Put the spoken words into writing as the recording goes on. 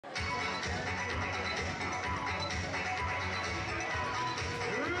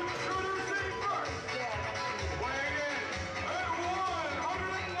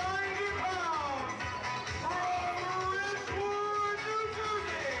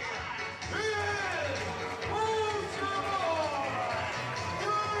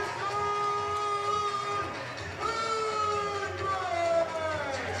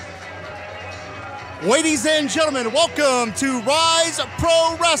Ladies and gentlemen, welcome to Ryse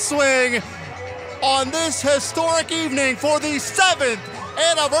Pro Wrestling on this historic evening for the 7th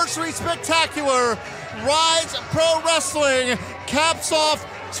anniversary spectacular. Ryse Pro Wrestling caps off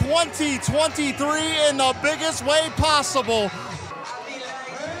 2023 in the biggest way possible.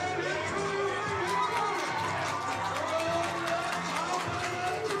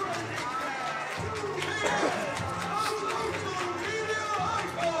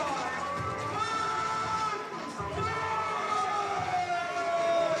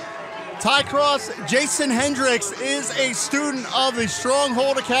 Ty Cross, Jason Hendrix is a student of the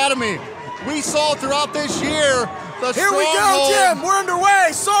Stronghold Academy. We saw throughout this year the Here we go, Jim. We're underway.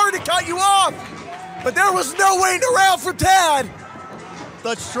 Sorry to cut you off, but there was no waiting around for Tad.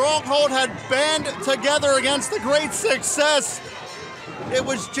 The Stronghold had band together against the Great Success. It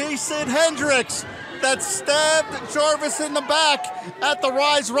was Jason Hendrix that stabbed Jarvis in the back at the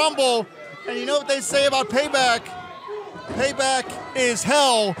Ryse Rumble. And you know what they say about payback? Payback is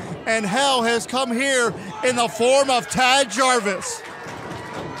hell, and hell has come here in the form of Tad Jarvis.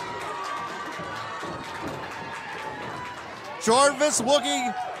 Jarvis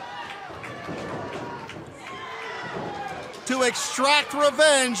looking to extract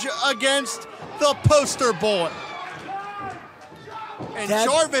revenge against the poster boy. And Tad,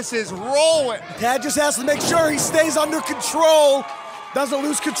 Jarvis is rolling. Tad just has to make sure he stays under control, doesn't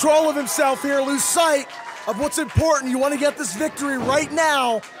lose control of himself here, lose sight of what's important. You want to get this victory right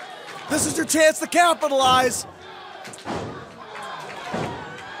now. This is your chance to capitalize.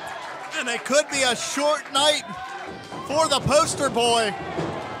 And it could be a short night for the poster boy.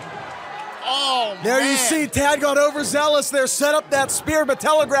 Oh, there man. You see Tad got overzealous there, set up that spear, but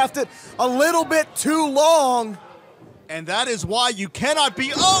telegraphed it a little bit too long. And that is why you cannot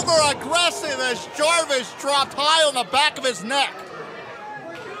be over-aggressive as Jarvis dropped high on the back of his neck.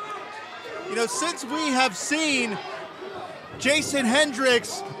 You know, since we have seen Jason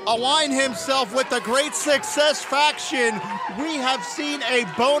Hendrix align himself with the Great Success faction, we have seen a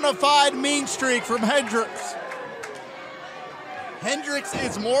bona fide mean streak from Hendrix. Hendrix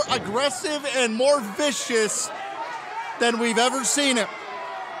is more aggressive and more vicious than we've ever seen him.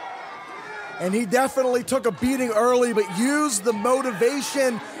 And he definitely took a beating early, but used the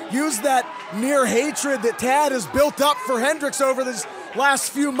motivation, used that near hatred that Tad has built up for Hendrix over this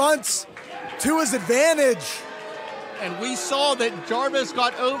last few months to his advantage. And we saw that Jarvis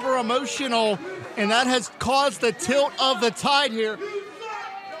got over emotional, and that has caused the tilt of the tide here.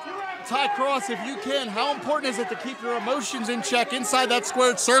 Ty Cross, if you can, how important is it to keep your emotions in check inside that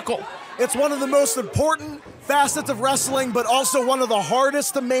squared circle? It's one of the most important facets of wrestling, but also one of the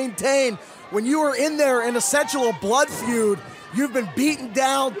hardest to maintain. When you are in there in essentially a blood feud, you've been beaten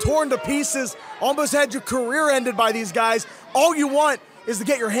down, torn to pieces, almost had your career ended by these guys. All you want is to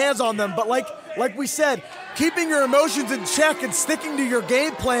get your hands on them. But like we said, keeping your emotions in check and sticking to your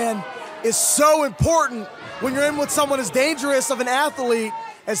game plan is so important when you're in with someone as dangerous of an athlete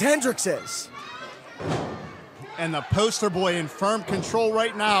as Hendrix is. And the poster boy in firm control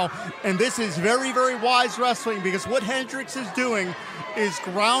right now. And this is very, very wise wrestling, because what Hendrix is doing is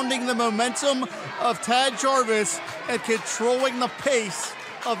grounding the momentum of Tad Jarvis and controlling the pace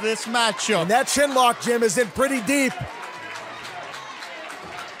of this matchup. And that chin lock, Jim, is in pretty deep.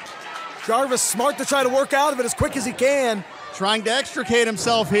 Jarvis smart to try to work out of it as quick as he can. Trying to extricate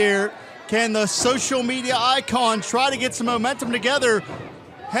himself here. Can the social media icon try to get some momentum together?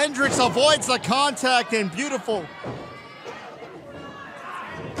 Hendrix avoids the contact, and beautiful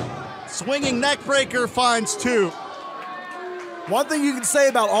swinging neck breaker finds two. One thing you can say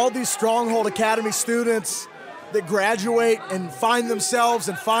about all these Stronghold Academy students that graduate and find themselves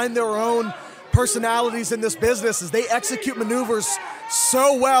and find their own personalities in this business is they execute maneuvers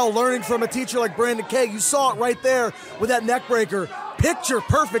so well, learning from a teacher like Brandon Kay. You saw it right there with that neck breaker. Picture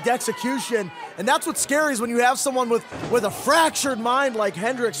perfect execution. And that's what's scary, is when you have someone with a fractured mind like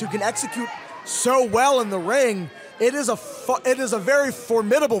Hendrix who can execute so well in the ring. It is a very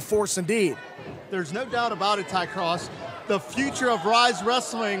formidable force indeed. There's no doubt about it, Ty Cross. The future of Ryse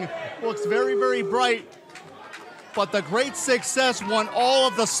Wrestling looks very, very bright. But the Great Success want all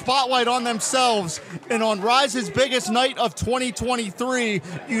of the spotlight on themselves. And on Ryse's biggest night of 2023,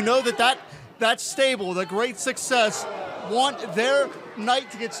 you know that stable, the Great Success, want their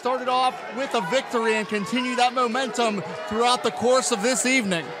night to get started off with a victory and continue that momentum throughout the course of this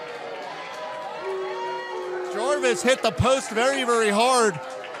evening. Jarvis hit the post very, very hard.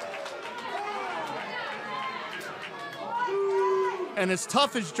 And as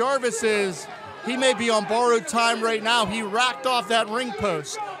tough as Jarvis is, he may be on borrowed time right now. He racked off that ring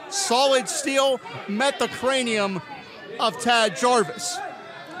post. Solid steel met the cranium of Tad Jarvis.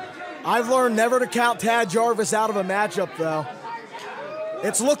 I've learned never to count Tad Jarvis out of a matchup, though.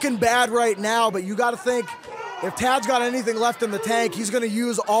 It's looking bad right now, but you got to think, if Tad's got anything left in the tank, he's going to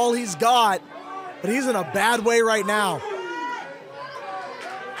use all he's got, but he's in a bad way right now.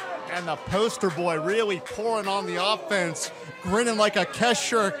 And the poster boy really pouring on the offense, grinning like a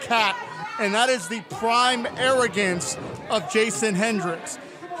Cheshire cat, and that is the prime arrogance of Jason Hendrix.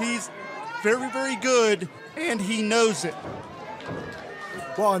 He's very, very good, and he knows it.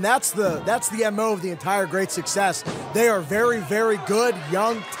 Well, and that's the MO of the entire Great Success. They are very, very good,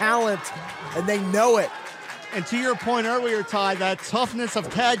 young talent, and they know it. And to your point earlier, Ty, that toughness of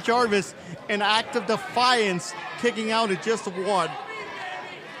Tad Jarvis, an act of defiance, kicking out at just one.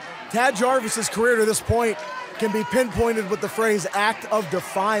 Tad Jarvis's career to this point can be pinpointed with the phrase act of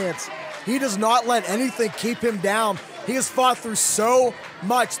defiance. He does not let anything keep him down. He has fought through so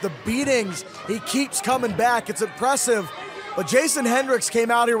much. The beatings, he keeps coming back. It's impressive. But Jason Hendrix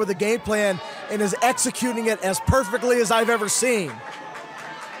came out here with a game plan and is executing it as perfectly as I've ever seen.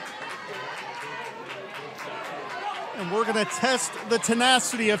 And we're going to test the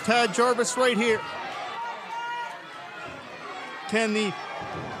tenacity of Tad Jarvis right here. Can the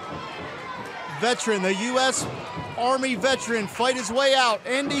veteran, the U.S. Army veteran, fight his way out?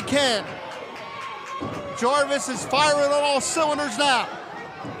 And he can. Jarvis is firing on all cylinders now.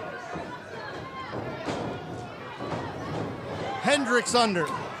 Hendrix under.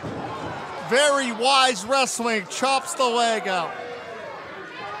 Very wise wrestling, chops the leg out.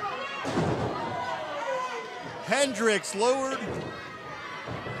 Hendrix lowered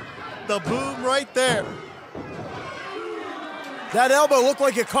the boom right there. That elbow looked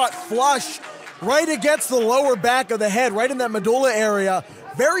like it caught flush right against the lower back of the head, right in that medulla area.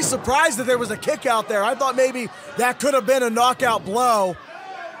 Very surprised that there was a kick out there. I thought maybe that could have been a knockout blow.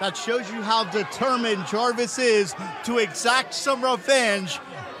 That shows you how determined Jarvis is to exact some revenge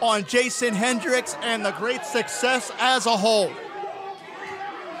on Jason Hendrix and the Great Success as a whole.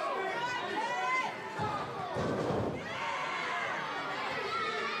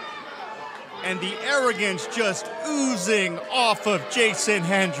 And the arrogance just oozing off of Jason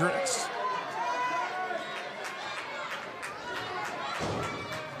Hendrix.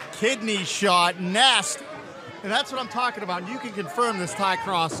 Kidney shot, nasty. And that's what I'm talking about. You can confirm this, Ty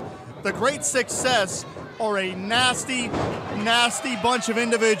Cross. The Great Success are a nasty, nasty bunch of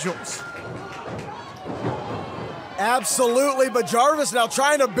individuals. Absolutely, but Jarvis now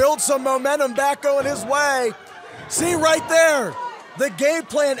trying to build some momentum back going his way. See right there, the game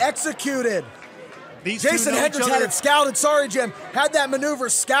plan executed. Jason Hendrix had it scouted. Sorry, Jim. Had that maneuver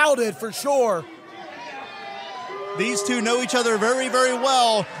scouted for sure. These two know each other very, very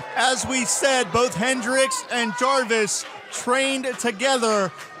well. As we said, both Hendrix and Jarvis trained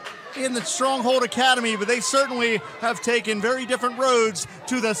together in the Stronghold Academy, but they certainly have taken very different roads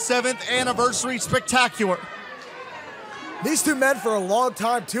to the 7th anniversary spectacular. These two men for a long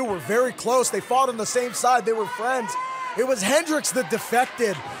time, too, were very close. They fought on the same side. They were friends. It was Hendrix that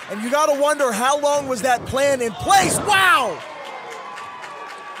defected, and you got to wonder how long was that plan in place? Wow!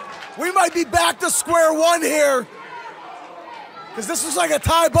 We might be back to square one here. Because this was like a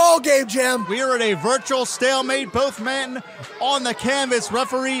tie ball game, Jim. We are at a virtual stalemate. Both men on the canvas.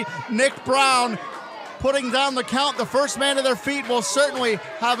 Referee Nick Brown putting down the count. The first man to their feet will certainly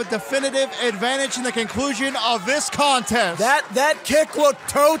have a definitive advantage in the conclusion of this contest. That kick looked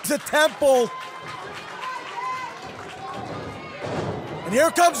toe to temple. And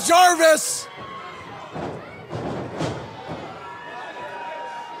here comes Jarvis.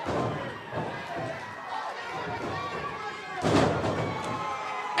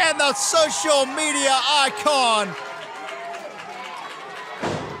 And the social media icon.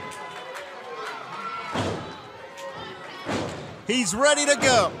 He's ready to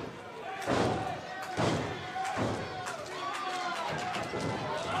go.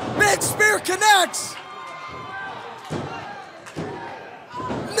 Big spear connects.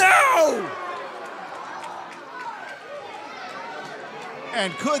 No!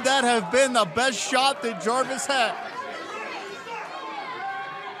 And could that have been the best shot that Jarvis had?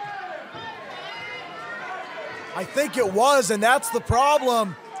 I think it was, and that's the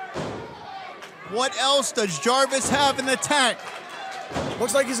problem. What else does Jarvis have in the tank?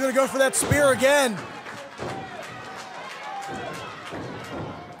 Looks like he's going to go for that spear again.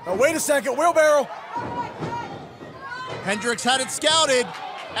 Oh, wait a second, wheelbarrow. Hendrix had it scouted,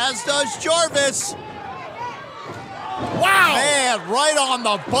 as does Jarvis. Wow! Man, right on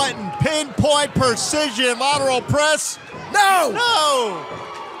the button. Pinpoint precision lateral press. No! No!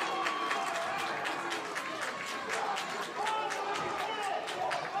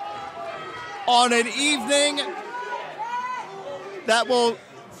 On an evening that will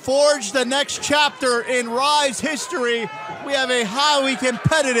forge the next chapter in Ryse history, we have a highly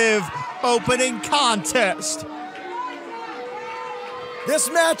competitive opening contest. This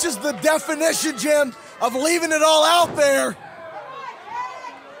match is the definition, Jim, of leaving it all out there.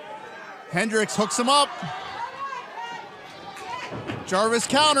 Hendrix hooks him up. Jarvis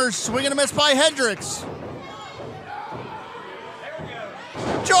counters, swing and a miss by Hendrix.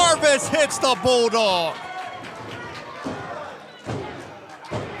 Jarvis hits the Bulldog.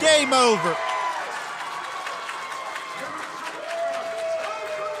 Game over.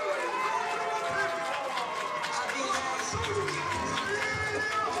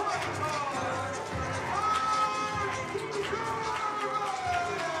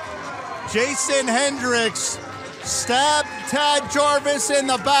 Jason Hendrix stabbed Tad Jarvis in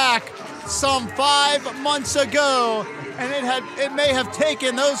the back some 5 months ago, and it may have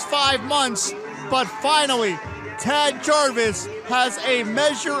taken those 5 months, but finally, Tad Jarvis has a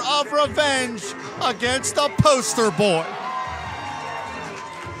measure of revenge against the poster boy.